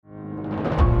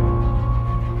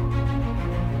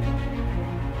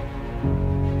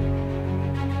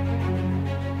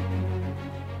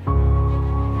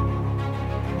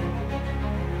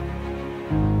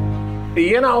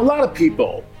You know, a lot of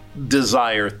people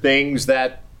desire things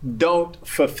that don't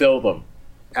fulfill them.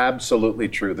 Absolutely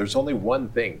true. There's only one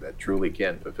thing that truly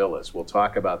can fulfill us. We'll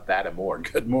talk about that and more.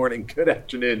 Good morning, good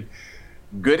afternoon,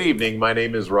 good evening. My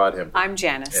name is Rod Hempel. I'm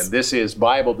Janice. And this is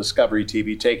Bible Discovery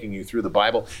TV, taking you through the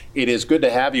Bible. It is good to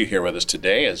have you here with us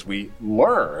today as we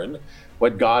learn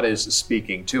what God is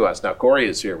speaking to us. Now, Corey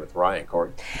is here with Ryan.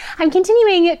 Corey. I'm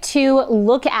continuing to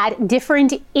look at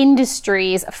different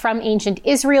industries from ancient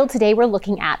Israel. Today, we're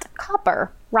looking at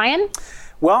copper. Ryan?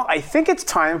 Well, I think it's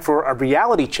time for a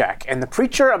reality check, and the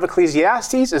preacher of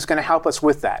Ecclesiastes is going to help us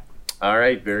with that. All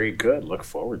right, very good. Look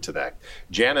forward to that.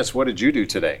 Janice, what did you do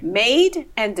today? Made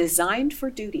and designed for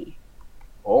duty.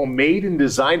 Oh, made and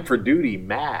designed for duty.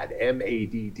 MAD,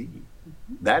 M-A-D-D.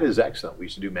 That is excellent. We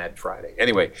should do Mad Friday.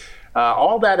 Anyway,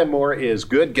 all that and more is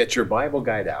good. Get your Bible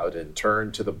guide out and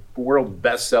turn to the world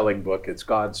best-selling book. It's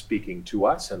God Speaking to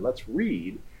Us, and let's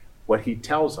read what he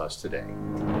tells us today.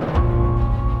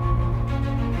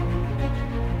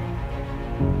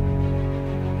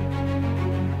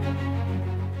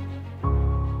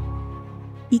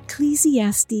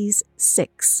 Ecclesiastes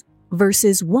 6,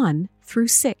 verses 1 through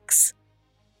 6.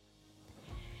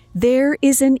 There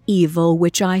is an evil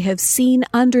which I have seen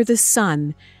under the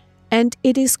sun, and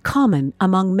it is common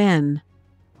among men.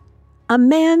 A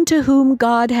man to whom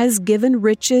God has given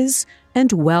riches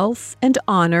and wealth and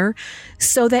honor,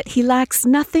 so that he lacks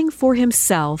nothing for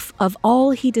himself of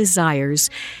all he desires,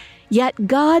 yet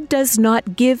God does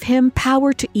not give him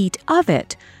power to eat of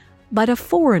it, but a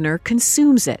foreigner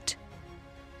consumes it.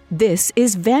 This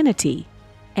is vanity,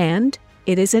 and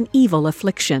it is an evil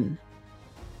affliction.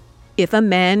 If a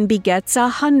man begets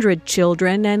 100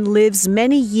 children and lives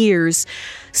many years,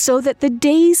 so that the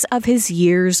days of his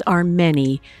years are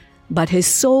many, but his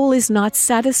soul is not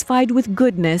satisfied with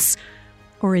goodness,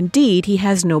 or indeed he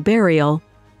has no burial,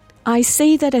 I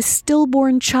say that a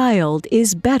stillborn child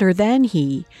is better than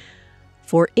he,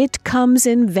 for it comes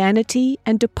in vanity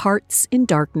and departs in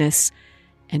darkness,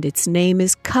 and its name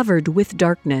is covered with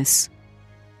darkness.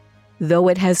 Though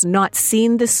it has not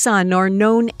seen the sun or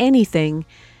known anything,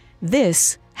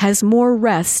 this has more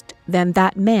rest than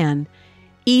that man,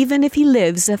 even if he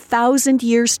lives 1,000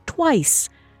 years twice,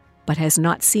 but has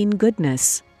not seen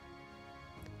goodness.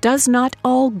 Does not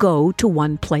all go to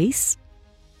one place?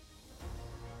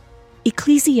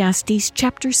 Ecclesiastes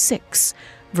chapter 6,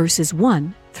 verses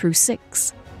 1 through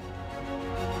 6.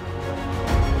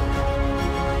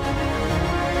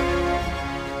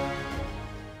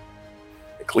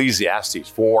 Ecclesiastes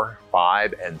 4,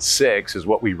 5, and 6 is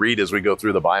what we read as we go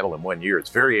through the Bible in 1 year. It's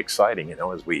very exciting,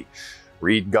 as we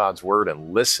read God's word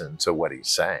and listen to what he's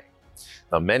saying.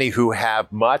 Now, many who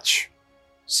have much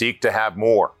seek to have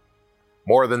more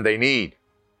than they need.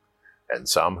 And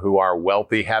some who are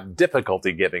wealthy have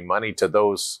difficulty giving money to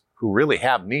those who really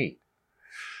have need.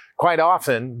 Quite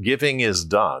often, giving is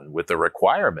done with the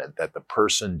requirement that the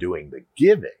person doing the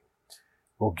giving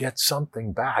will get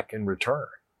something back in return.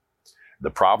 The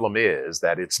problem is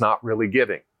that it's not really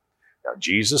giving. Now,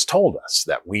 Jesus told us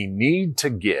that we need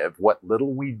to give what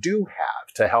little we do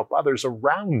have to help others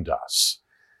around us.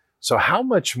 So how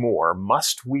much more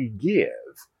must we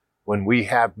give when we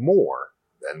have more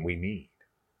than we need?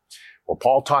 Well,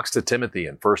 Paul talks to Timothy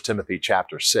in 1 Timothy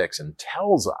chapter 6 and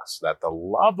tells us that the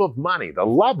love of money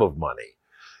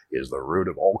is the root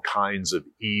of all kinds of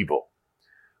evil.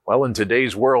 Well, in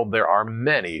today's world, there are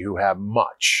many who have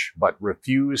much, but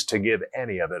refuse to give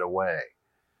any of it away.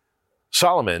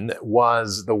 Solomon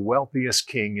was the wealthiest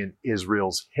king in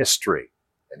Israel's history,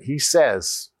 and he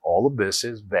says all of this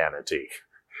is vanity.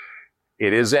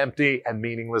 It is empty and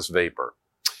meaningless vapor.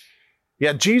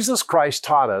 Yet Jesus Christ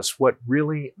taught us what it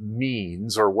really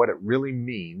means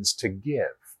to give.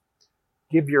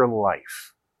 Give your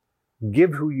life.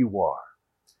 Give who you are.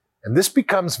 And this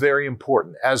becomes very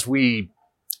important as we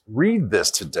read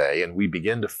this today and we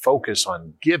begin to focus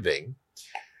on giving.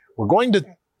 We're going to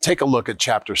take a look at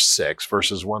chapter 6,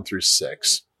 verses 1 through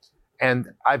 6.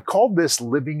 And I've called this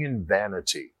living in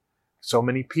vanity. So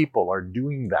many people are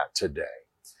doing that today.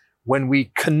 When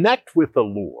we connect with the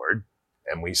Lord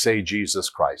and we say, Jesus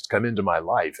Christ, come into my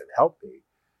life and help me,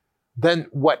 then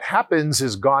what happens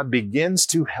is God begins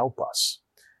to help us.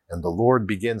 And the Lord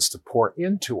begins to pour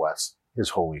into us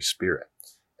his Holy Spirit.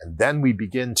 And then we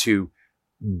begin to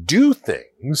do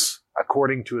things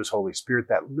according to his Holy Spirit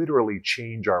that literally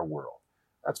change our world.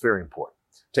 That's very important.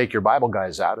 Take your Bible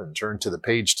guides out and turn to the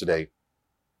page today.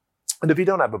 And if you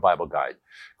don't have a Bible guide,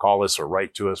 call us or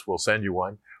write to us. We'll send you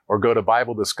one. Or go to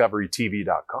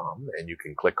BibleDiscoveryTV.com and you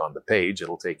can click on the page.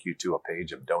 It'll take you to a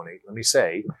page of donate. Let me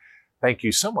say, thank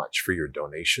you so much for your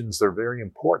donations. They're very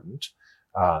important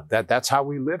That's how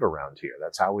we live around here.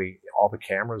 That's how all the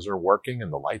cameras are working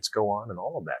and the lights go on and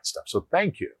all of that stuff. So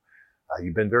thank you.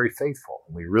 You've been very faithful,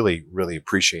 and we really, really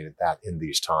appreciated that in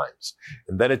these times.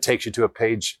 And then it takes you to a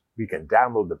page we can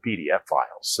download the PDF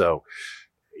files. So,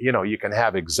 you can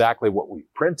have exactly what we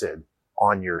printed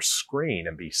on your screen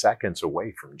and be seconds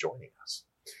away from joining us.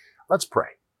 Let's pray.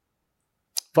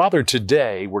 Father,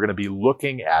 today we're going to be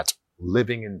looking at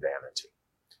living in vanity.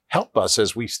 Help us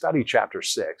as we study chapter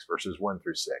 6, verses 1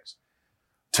 through 6,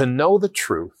 to know the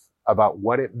truth about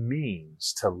what it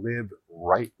means to live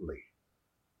rightly.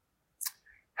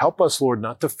 Help us, Lord,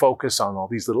 not to focus on all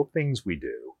these little things we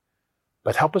do,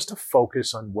 but help us to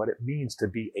focus on what it means to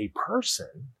be a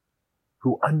person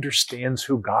who understands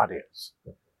who God is.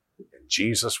 In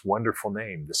Jesus' wonderful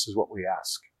name, this is what we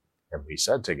ask. And we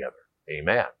said together,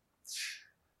 amen.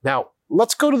 Now,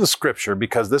 let's go to the scripture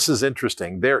because this is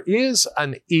interesting. There is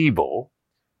an evil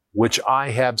which I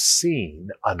have seen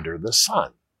under the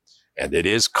sun, and it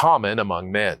is common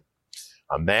among men.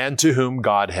 A man to whom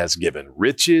God has given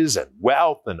riches and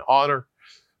wealth and honor,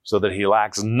 so that he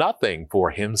lacks nothing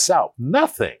for himself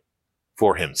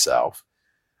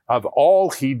of all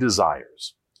he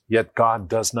desires. Yet God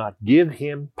does not give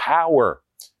him power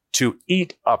to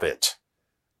eat of it,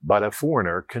 but a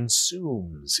foreigner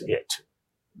consumes it.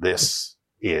 This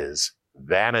is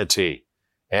vanity,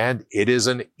 and it is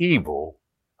an evil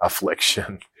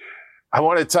affliction. I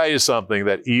want to tell you something,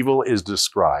 that evil is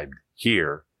described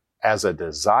here as a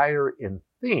desire in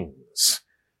things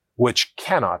which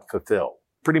cannot fulfill.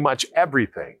 Pretty much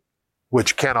everything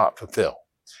which cannot fulfill.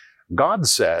 God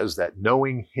says that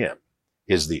knowing him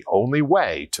is the only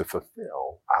way to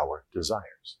fulfill our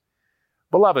desires.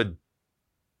 Beloved,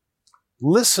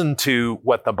 listen to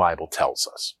what the Bible tells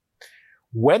us.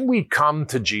 When we come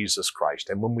to Jesus Christ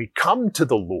and when we come to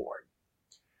the Lord,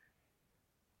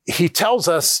 he tells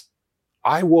us,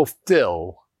 I will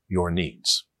fill your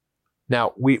needs.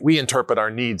 Now, we interpret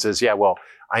our needs as,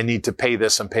 I need to pay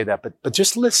this and pay that, but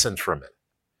just listen for a minute.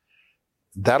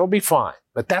 That'll be fine,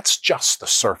 but that's just the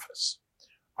surface.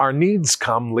 Our needs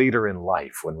come later in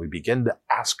life when we begin to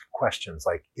ask questions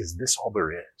like, is this all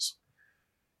there is?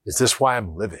 Is this why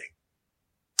I'm living?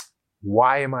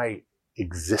 Why am I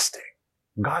existing?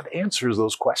 God answers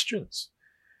those questions.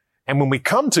 And when we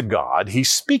come to God, he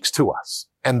speaks to us.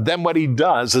 And then what he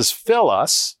does is fill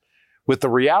us with the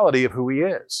reality of who he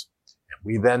is. And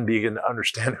we then begin to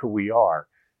understand who we are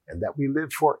and that we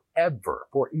live forever,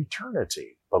 for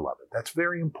eternity, beloved. That's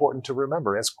very important to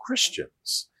remember. As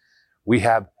Christians, we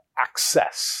have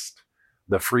accessed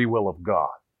the free will of God.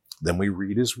 Then we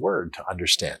read his word to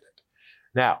understand it.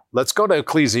 Now, let's go to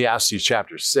Ecclesiastes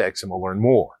chapter 6 and we'll learn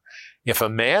more. If a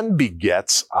man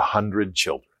begets 100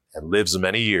 children and lives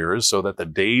many years, so that the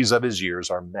days of his years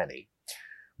are many,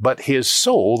 but his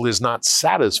soul is not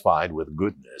satisfied with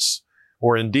goodness,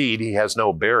 or indeed he has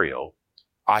no burial,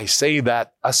 I say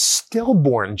that a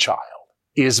stillborn child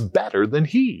is better than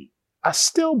he, a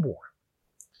stillborn.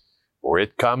 For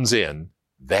it comes in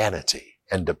vanity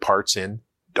and departs in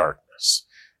darkness,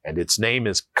 and its name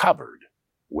is covered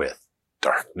with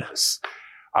darkness.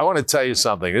 I want to tell you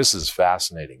something. This is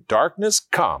fascinating. Darkness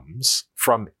comes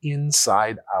from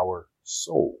inside our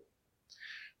soul.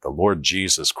 The Lord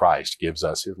Jesus Christ gives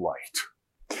us his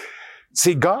light.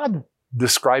 See, God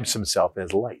describes himself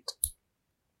as light.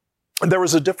 And there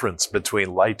was a difference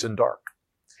between light and dark.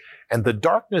 And the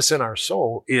darkness in our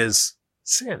soul is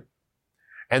sin.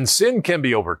 And sin can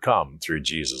be overcome through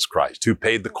Jesus Christ, who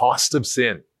paid the cost of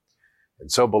sin. And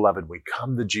so, beloved, we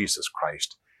come to Jesus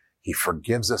Christ. He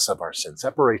forgives us of our sin,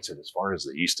 separates it as far as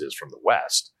the east is from the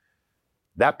west.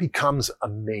 That becomes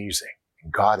amazing.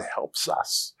 And God helps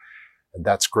us. And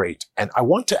that's great. And I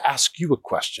want to ask you a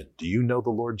question. Do you know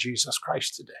the Lord Jesus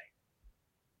Christ today?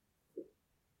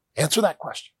 Answer that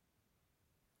question.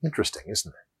 Interesting,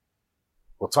 isn't it?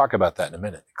 We'll talk about that in a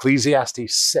minute.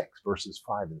 Ecclesiastes 6, verses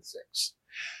 5 and 6.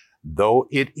 Though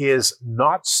it is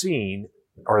not seen,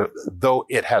 or though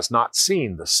it has not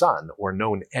seen the sun or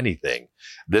known anything,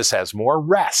 this has more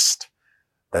rest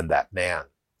than that man,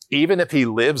 even if he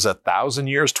lives 1,000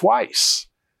 years twice,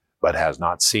 but has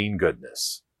not seen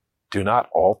goodness. Do not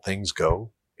all things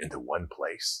go into one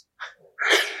place?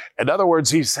 In other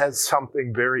words, he says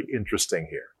something very interesting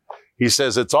here. He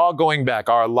says, it's all going back.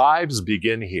 Our lives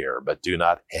begin here, but do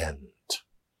not end.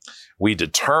 We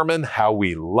determine how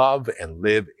we love and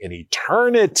live in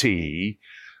eternity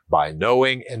by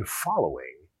knowing and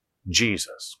following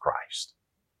Jesus Christ.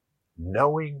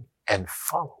 Knowing and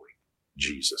following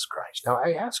Jesus Christ. Now,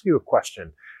 I asked you a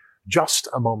question just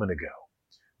a moment ago.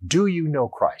 Do you know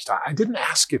Christ? I didn't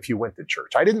ask if you went to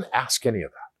church. I didn't ask any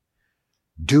of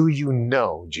that. Do you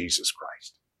know Jesus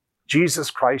Christ? Jesus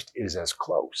Christ is as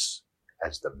close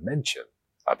as the mention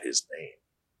of his name.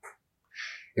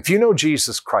 If you know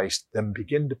Jesus Christ, then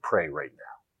begin to pray right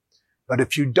now. But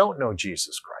if you don't know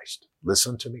Jesus Christ,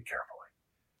 listen to me carefully.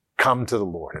 Come to the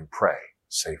Lord and pray.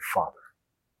 Say, Father,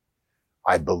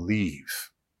 I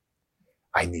believe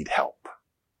I need help.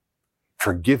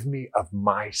 Forgive me of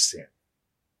my sin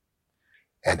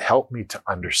and help me to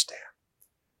understand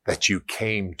that you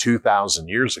came 2,000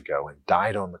 years ago and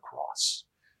died on the cross.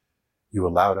 You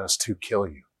allowed us to kill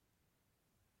you.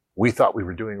 We thought we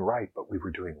were doing right, but we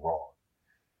were doing wrong.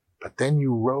 But then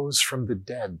you rose from the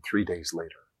dead 3 days later,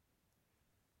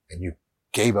 and you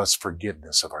gave us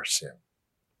forgiveness of our sin.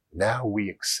 Now we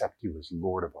accept you as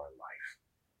Lord of our life.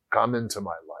 Come into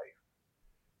my life.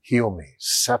 Heal me.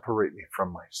 Separate me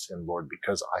from my sin, Lord,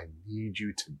 because I need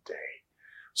you today.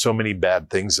 So many bad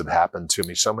things have happened to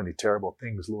me, so many terrible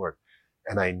things, Lord.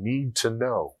 And I need to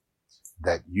know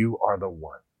that you are the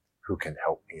one who can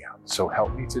help me out. So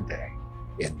help me today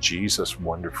in Jesus'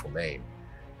 wonderful name.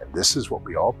 And this is what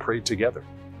we all prayed together.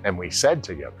 And we said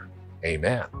together,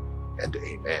 amen and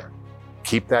amen.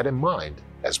 Keep that in mind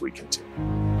as we continue.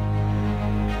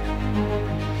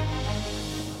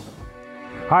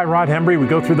 Hi, Rod Hembree. We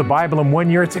go through the Bible in 1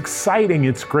 year. It's exciting.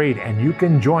 It's great. And you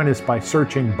can join us by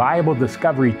searching Bible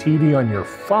Discovery TV on your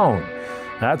phone.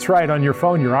 That's right, on your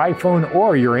phone, your iPhone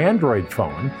or your Android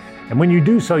phone. And when you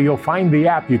do so, you'll find the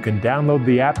app. You can download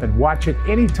the app and watch it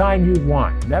anytime you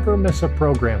want. Never miss a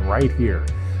program right here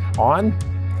on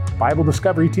Bible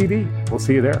Discovery TV. We'll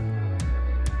see you there.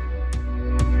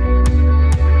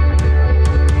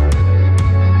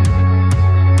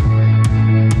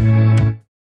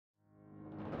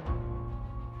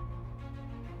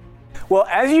 Well,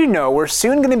 as you know, we're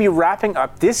soon going to be wrapping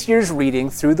up this year's reading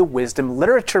through the wisdom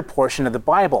literature portion of the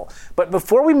Bible. But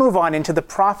before we move on into the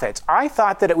prophets, I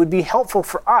thought that it would be helpful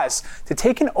for us to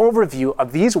take an overview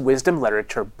of these wisdom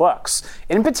literature books,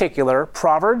 in particular,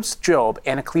 Proverbs, Job,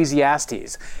 and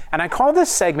Ecclesiastes. And I call this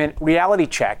segment Reality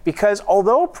Check because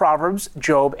although Proverbs,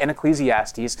 Job, and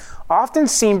Ecclesiastes often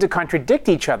seem to contradict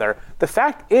each other, the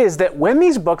fact is that when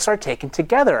these books are taken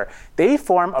together, they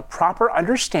form a proper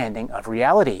understanding of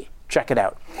reality. Check it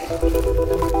out.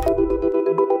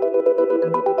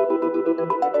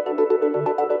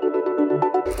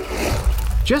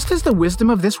 Just as the wisdom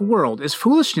of this world is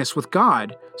foolishness with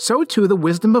God, so too the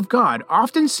wisdom of God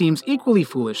often seems equally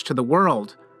foolish to the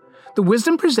world. The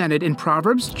wisdom presented in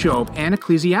Proverbs, Job, and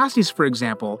Ecclesiastes, for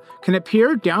example, can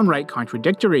appear downright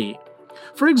contradictory.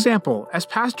 For example, as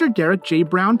Pastor Derek J.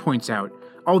 Brown points out,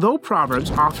 although Proverbs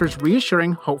offers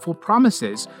reassuring, hopeful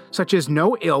promises, such as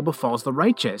no ill befalls the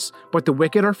righteous, but the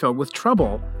wicked are filled with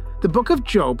trouble, the book of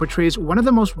Job portrays one of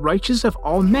the most righteous of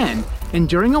all men,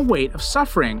 enduring a weight of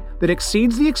suffering that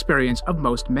exceeds the experience of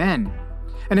most men.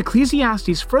 And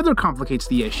Ecclesiastes further complicates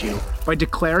the issue by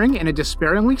declaring in a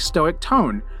despairingly stoic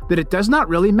tone that it does not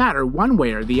really matter one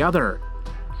way or the other.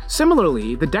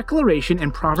 Similarly, the declaration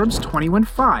in Proverbs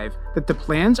 21:5 that the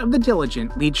plans of the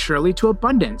diligent lead surely to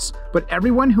abundance, but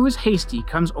everyone who is hasty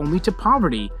comes only to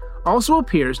poverty, also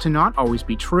appears to not always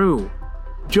be true.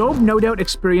 Job no doubt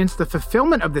experienced the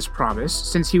fulfillment of this promise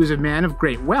since he was a man of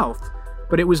great wealth,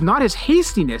 but it was not his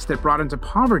hastiness that brought him to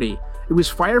poverty, it was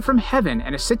fire from heaven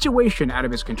and a situation out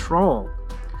of his control.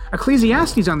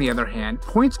 Ecclesiastes, on the other hand,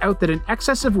 points out that an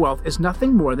excess of wealth is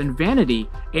nothing more than vanity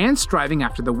and striving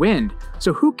after the wind,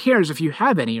 so who cares if you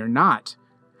have any or not?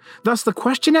 Thus, the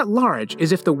question at large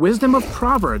is if the wisdom of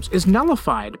Proverbs is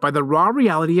nullified by the raw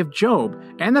reality of Job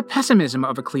and the pessimism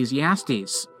of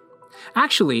Ecclesiastes.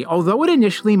 Actually, although it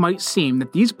initially might seem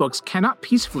that these books cannot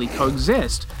peacefully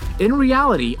coexist, in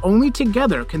reality, only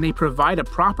together can they provide a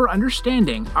proper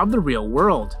understanding of the real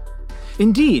world.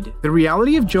 Indeed, the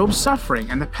reality of Job's suffering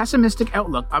and the pessimistic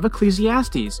outlook of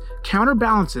Ecclesiastes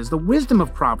counterbalances the wisdom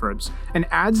of Proverbs and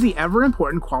adds the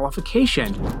ever-important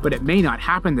qualification, but it may not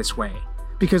happen this way,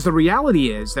 because the reality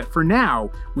is that for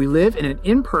now, we live in an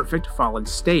imperfect fallen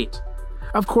state.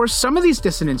 Of course, some of these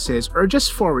dissonances urge us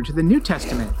forward to the New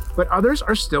Testament, but others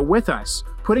are still with us,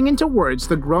 putting into words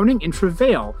the groaning in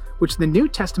travail, which the New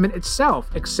Testament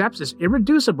itself accepts as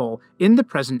irreducible in the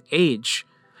present age.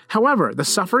 However, the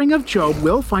suffering of Job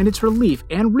will find its relief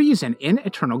and reason in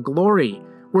eternal glory,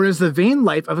 whereas the vain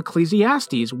life of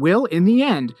Ecclesiastes will, in the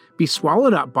end, be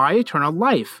swallowed up by eternal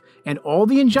life, and all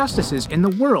the injustices in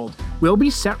the world will be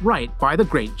set right by the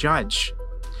great judge.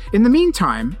 In the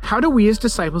meantime, how do we as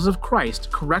disciples of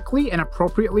Christ correctly and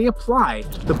appropriately apply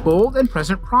the bold and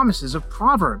present promises of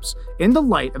Proverbs in the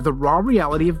light of the raw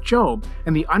reality of Job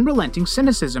and the unrelenting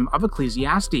cynicism of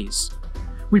Ecclesiastes?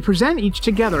 We present each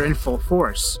together in full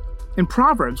force. In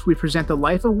Proverbs, we present the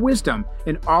life of wisdom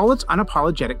in all its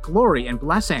unapologetic glory and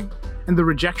blessing, and the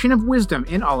rejection of wisdom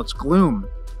in all its gloom.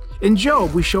 In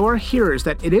Job, we show our hearers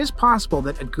that it is possible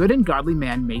that a good and godly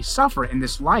man may suffer in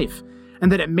this life, and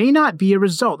that it may not be a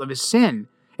result of his sin.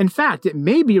 In fact, it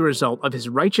may be a result of his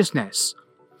righteousness.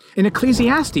 In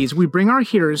Ecclesiastes, we bring our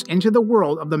hearers into the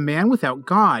world of the man without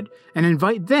God and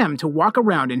invite them to walk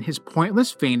around in his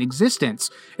pointless, vain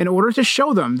existence in order to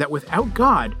show them that without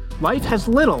God, life has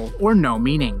little or no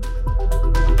meaning.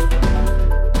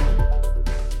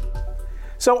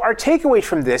 So our takeaway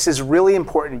from this is really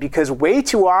important because way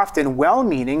too often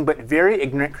well-meaning but very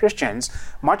ignorant Christians,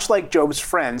 much like Job's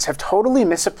friends, have totally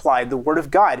misapplied the Word of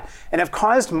God and have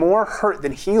caused more hurt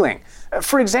than healing.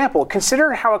 For example,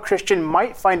 consider how a Christian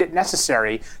might find it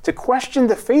necessary to question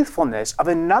the faithfulness of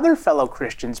another fellow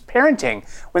Christian's parenting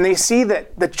when they see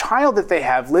that the child that they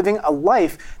have living a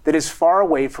life that is far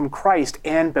away from Christ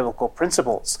and biblical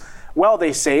principles. Well,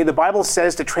 they say, the Bible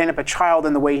says to train up a child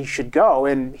in the way he should go,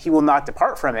 and he will not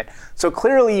depart from it. So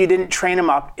clearly you didn't train him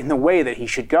up in the way that he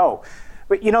should go.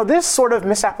 But this sort of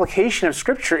misapplication of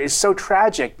Scripture is so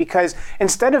tragic because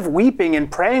instead of weeping and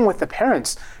praying with the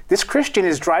parents, this Christian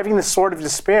is driving the sword of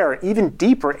despair even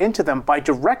deeper into them by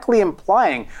directly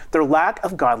implying their lack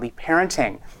of godly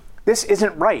parenting. This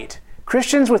isn't right.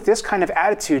 Christians with this kind of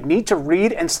attitude need to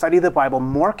read and study the Bible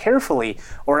more carefully,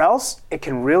 or else it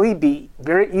can really be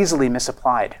very easily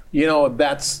misapplied.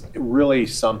 That's really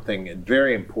something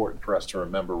very important for us to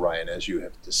remember, Ryan, as you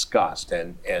have discussed.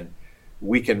 And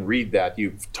we can read that.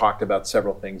 You've talked about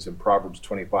several things in Proverbs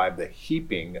 25, the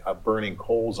heaping of burning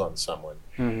coals on someone.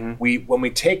 Mm-hmm. When we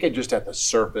take it just at the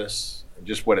surface,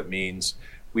 just what it means,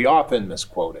 we often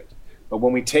misquote it. But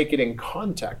when we take it in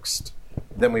context,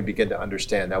 then we begin to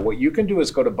understand. Now, what you can do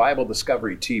is go to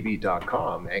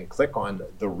BibleDiscoveryTV.com and click on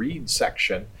the read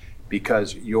section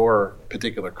because your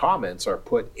particular comments are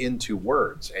put into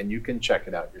words and you can check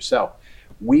it out yourself.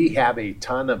 We have a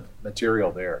ton of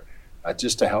material there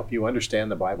just to help you understand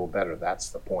the Bible better. That's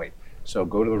the point. So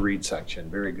go to the read section.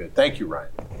 Very good. Thank you,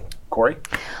 Ryan. Corey?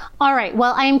 All right.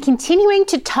 Well, I am continuing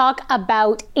to talk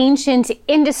about ancient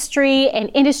industry and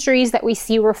industries that we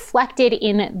see reflected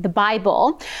in the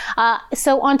Bible.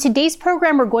 So on today's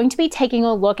program, we're going to be taking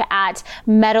a look at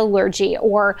metallurgy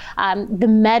or the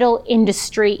metal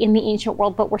industry in the ancient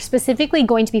world, but we're specifically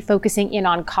going to be focusing in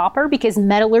on copper because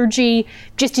metallurgy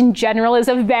just in general is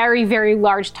a very, very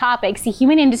large topic. See,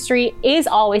 human industry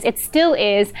it still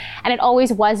is, and it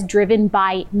always was driven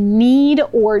by need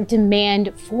or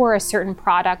demand for a certain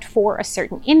product, for a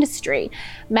certain industry.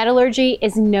 Metallurgy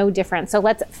is no different. So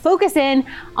let's focus in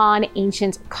on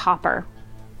ancient copper.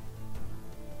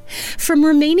 From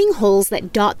remaining holes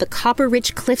that dot the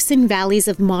copper-rich cliffs and valleys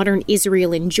of modern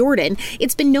Israel and Jordan,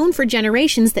 it's been known for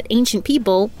generations that ancient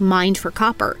people mined for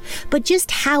copper. But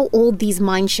just how old these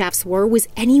mine shafts were was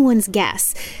anyone's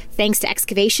guess. Thanks to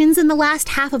excavations in the last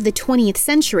half of the 20th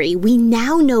century, we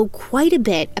now know quite a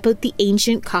bit about the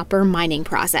ancient copper mining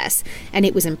process, and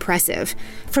it was impressive.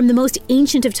 From the most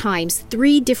ancient of times,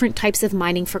 3 different types of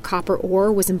mining for copper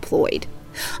ore was employed.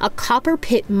 A copper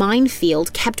pit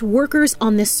minefield kept workers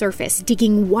on the surface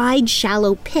digging wide,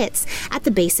 shallow pits at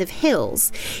the base of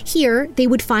hills. Here, they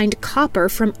would find copper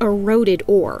from eroded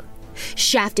ore.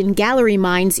 Shaft and gallery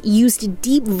mines used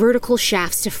deep vertical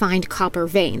shafts to find copper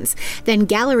veins. Then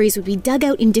galleries would be dug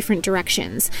out in different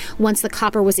directions. Once the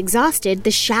copper was exhausted,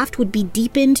 the shaft would be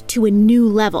deepened to a new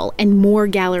level and more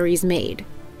galleries made.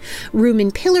 Room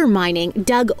and pillar mining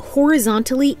dug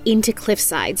horizontally into cliff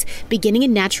sides. Beginning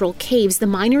in natural caves, the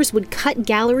miners would cut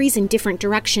galleries in different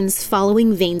directions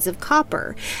following veins of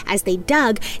copper. As they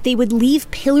dug, they would leave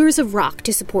pillars of rock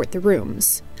to support the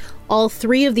rooms. All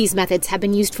 3 of these methods have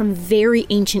been used from very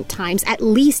ancient times, at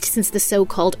least since the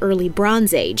so-called Early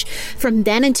Bronze Age. From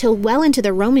then until well into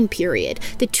the Roman period,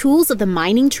 the tools of the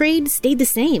mining trade stayed the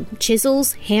same: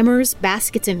 chisels, hammers,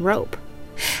 baskets, and rope.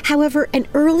 However, an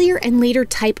earlier and later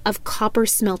type of copper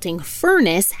smelting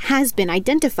furnace has been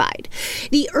identified.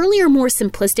 The earlier, more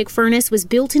simplistic furnace was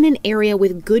built in an area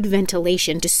with good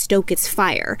ventilation to stoke its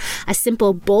fire. A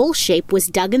simple bowl shape was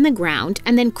dug in the ground,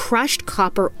 and then crushed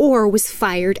copper ore was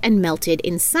fired and melted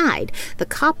inside. The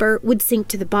copper would sink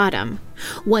to the bottom.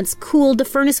 Once cooled, the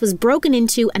furnace was broken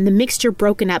into and the mixture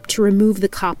broken up to remove the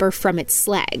copper from its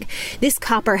slag. This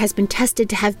copper has been tested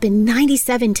to have been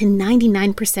 97 to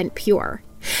 99% pure.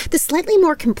 The slightly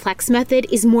more complex method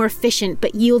is more efficient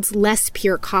but yields less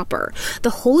pure copper. The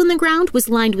hole in the ground was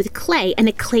lined with clay, and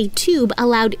a clay tube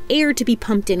allowed air to be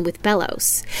pumped in with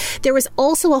bellows. There was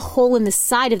also a hole in the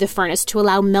side of the furnace to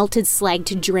allow melted slag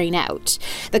to drain out.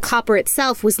 The copper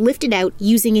itself was lifted out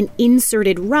using an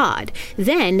inserted rod.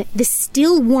 Then, the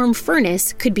still warm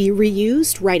furnace could be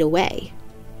reused right away.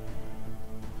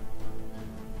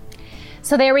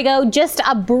 So there we go, just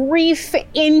a brief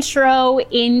intro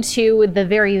into the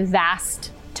very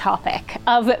vast topic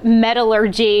of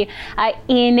metallurgy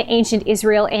in ancient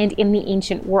Israel and in the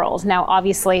ancient world. Now,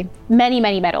 obviously, many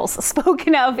metals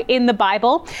spoken of in the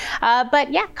Bible,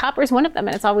 but yeah, copper is one of them,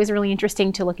 and it's always really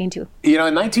interesting to look into. You know,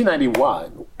 in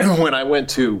 1991, when I went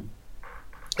to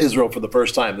Israel for the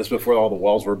first time, this before all the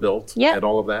walls were built and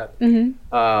all of that.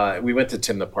 We went to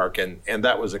Timna Park, and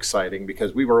that was exciting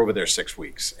because we were over there 6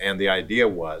 weeks, and the idea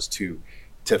was to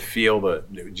feel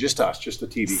just us, just the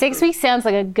TV 6 crew. weeks sounds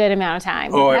like a good amount of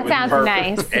time. Oh, that sounds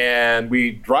perfect. nice. And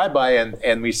we drive by,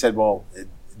 and we said, well,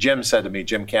 Jim said to me,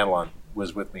 Jim Canelon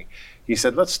was with me. He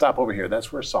said, let's stop over here.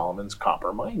 That's where Solomon's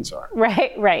copper mines are.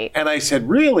 Right. And I said,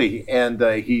 really? And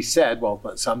he said, well,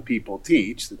 but some people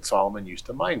teach that Solomon used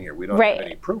to mine here. We don't have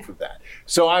any proof of that.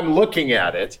 So I'm looking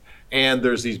at it, and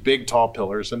there's these big, tall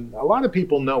pillars, and a lot of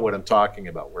people know what I'm talking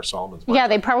about, where Solomon's mine. Yeah,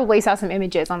 they probably saw some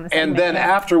images on the segment. And then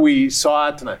after we saw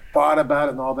it, and I thought about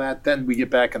it and all that, then we get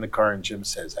back in the car, and Jim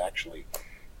says, actually,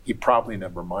 he probably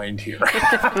never mined here.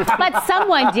 But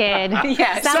someone did.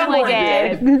 Yes, someone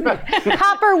did.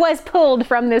 Copper was pulled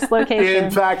from this location. In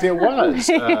fact, it was.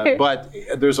 But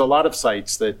there's a lot of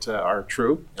sites that are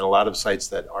true and a lot of sites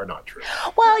that are not true.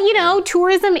 Well, you know,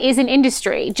 tourism is an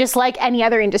industry, just like any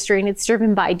other industry, and it's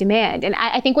driven by demand. And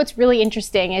I think what's really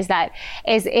interesting is that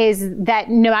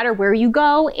no matter where you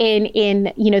go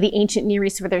in you know, the ancient Near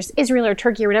East, whether it's Israel or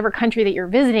Turkey or whatever country that you're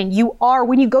visiting, you are,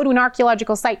 when you go to an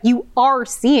archaeological site, you are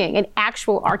seeing an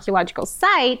actual archaeological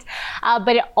site,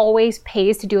 but it always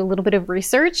pays to do a little bit of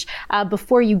research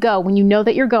before you go. When you know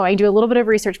that you're going, do a little bit of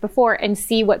research before and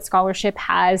see what scholarship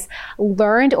has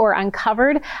learned or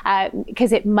uncovered,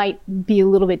 because it might be a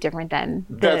little bit different than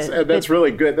that's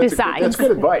really good. That's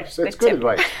good advice. That's good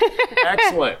advice.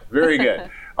 Excellent. Very good.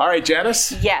 All right,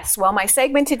 Janice? Yes, well, my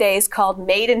segment today is called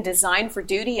Made and Designed for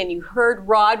Duty, and you heard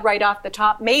Rod right off the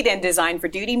top, Made and Designed for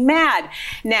Duty, MAD.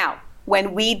 Now,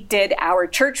 when we did our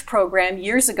church program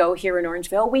years ago here in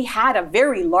Orangeville, we had a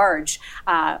very large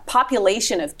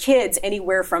population of kids,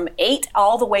 anywhere from 8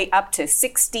 all the way up to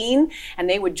 16, and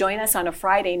they would join us on a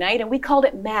Friday night, and we called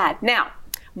it MAD. Now,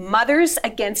 Mothers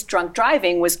Against Drunk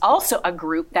Driving was also a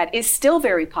group that is still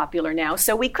very popular now,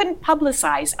 so we couldn't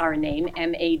publicize our name,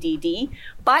 MADD,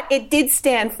 but it did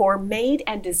stand for Made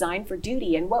and Designed for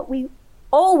Duty, and what we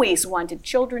always wanted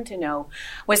children to know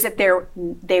was that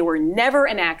they were never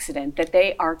an accident, that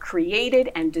they are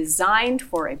created and designed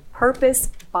for a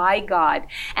purpose by God.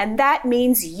 And that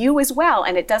means you as well.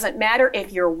 And it doesn't matter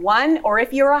if you're 1 or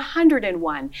if you're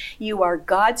 101. You are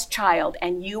God's child,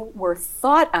 and you were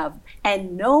thought of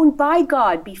and known by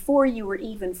God before you were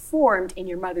even formed in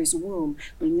your mother's womb.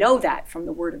 We know that from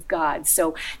the Word of God.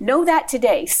 So know that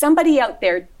today. Somebody out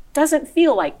there doesn't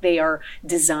feel like they are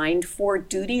designed for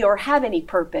duty or have any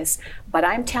purpose, but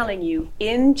I'm telling you,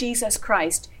 in Jesus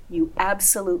Christ, you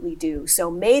absolutely do. So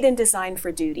made and designed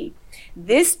for duty.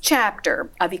 This chapter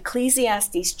of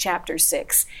Ecclesiastes chapter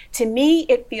 6, to me,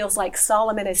 it feels like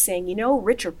Solomon is saying, you know,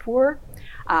 rich or poor,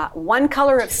 one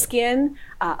color of skin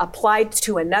applied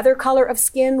to another color of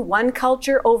skin, one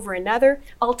culture over another,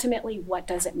 ultimately, what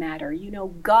does it matter? You know,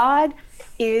 God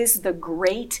is the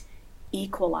great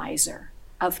equalizer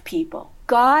of people.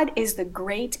 God is the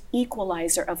great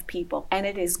equalizer of people, and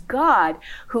it is God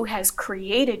who has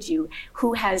created you,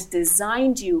 who has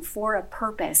designed you for a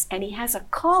purpose, and he has a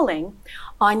calling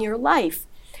on your life.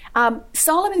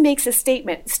 Solomon makes a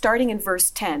statement starting in verse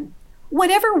 10.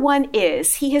 Whatever one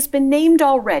is, he has been named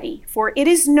already, for it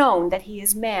is known that he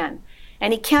is man,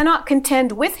 and he cannot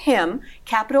contend with him,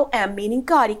 capital M, meaning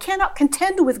God. He cannot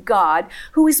contend with God,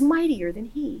 who is mightier than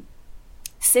he.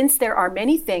 Since there are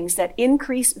many things that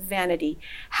increase vanity,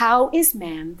 how is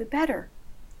man the better?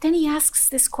 Then he asks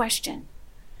this question.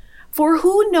 For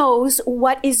who knows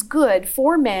what is good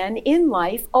for man in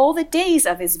life all the days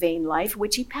of his vain life,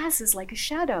 which he passes like a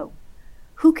shadow?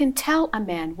 Who can tell a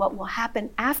man what will happen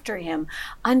after him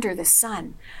under the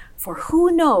sun? For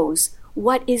who knows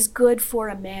what is good for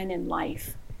a man in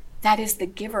life? That is the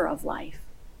giver of life.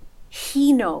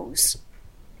 He knows.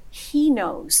 He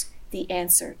knows the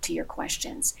answer to your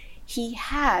questions. He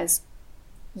has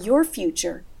your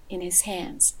future in his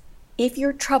hands. If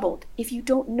you're troubled, if you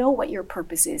don't know what your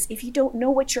purpose is, if you don't know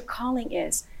what your calling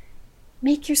is,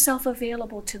 Make yourself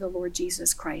available to the Lord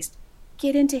Jesus Christ.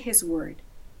 Get into his word.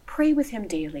 Pray with him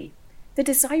daily. The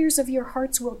desires of your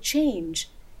hearts will change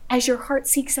as your heart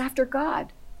seeks after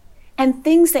God. And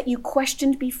things that you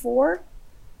questioned before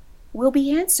will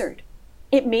be answered.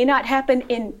 It may not happen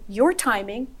in your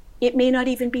timing. It may not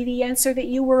even be the answer that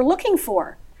you were looking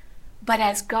for. But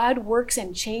as God works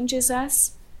and changes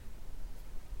us,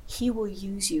 he will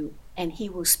use you and he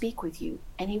will speak with you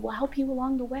and he will help you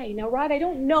along the way. Now, Rod, I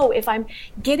don't know if I'm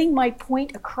getting my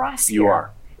point across here. You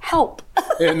are. Help.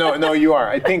 No, you are.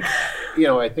 I think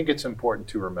it's important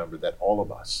to remember that all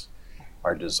of us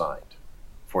are designed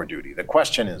for duty. The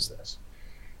question is this: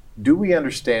 do we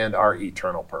understand our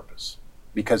eternal purpose?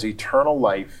 Because eternal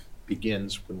life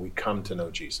begins when we come to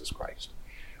know Jesus Christ.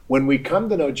 When we come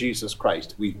to know Jesus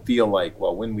Christ, we feel like,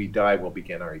 well, when we die, we'll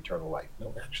begin our eternal life.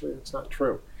 No, actually, that's not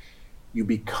true. You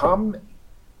become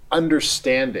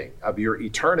understanding of your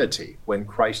eternity when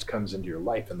Christ comes into your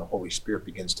life and the Holy Spirit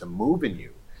begins to move in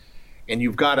you. And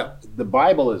the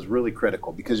Bible is really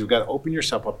critical because you've got to open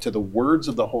yourself up to the words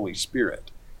of the Holy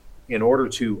Spirit in order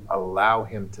to allow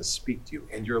him to speak to you.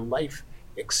 And your life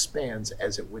expands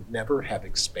as it would never have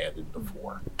expanded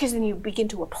before. Because then you begin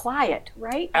to apply it,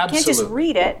 right? Absolutely. You can't just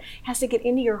read it. It has to get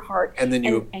into your heart. And then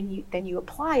you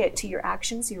apply it to your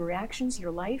actions, your reactions,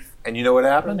 your life. And you know what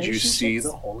happens? You see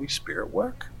the Holy Spirit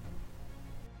work.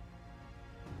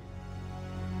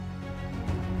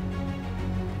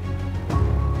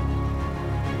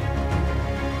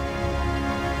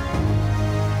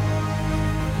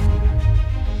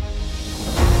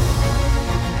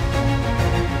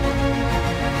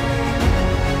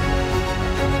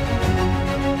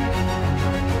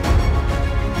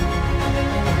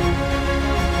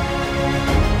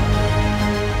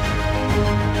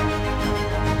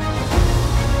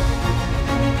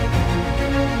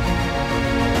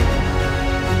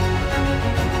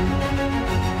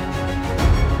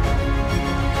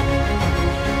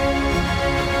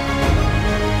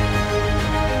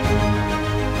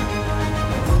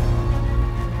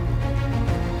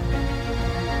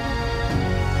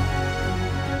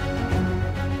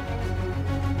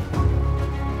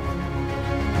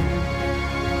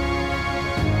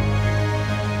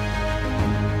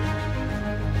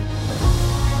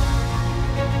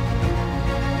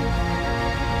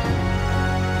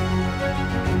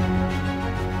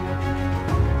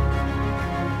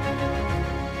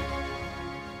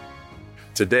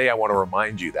 Today, I want to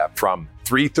remind you that from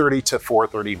 3:30 to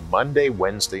 4:30, Monday,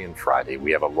 Wednesday, and Friday,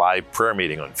 we have a live prayer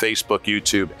meeting on Facebook,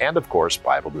 YouTube, and of course,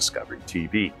 Bible Discovery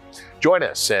TV. Join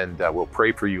us and we'll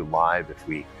pray for you live if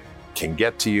we can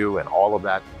get to you and all of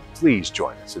that. Please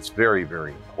join us. It's very,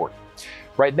 very important.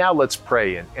 Right now, let's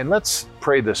pray and let's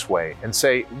pray this way and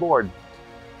say, Lord,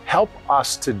 help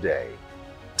us today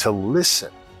to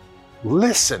listen,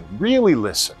 really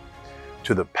listen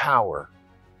to the power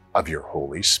of your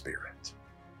Holy Spirit.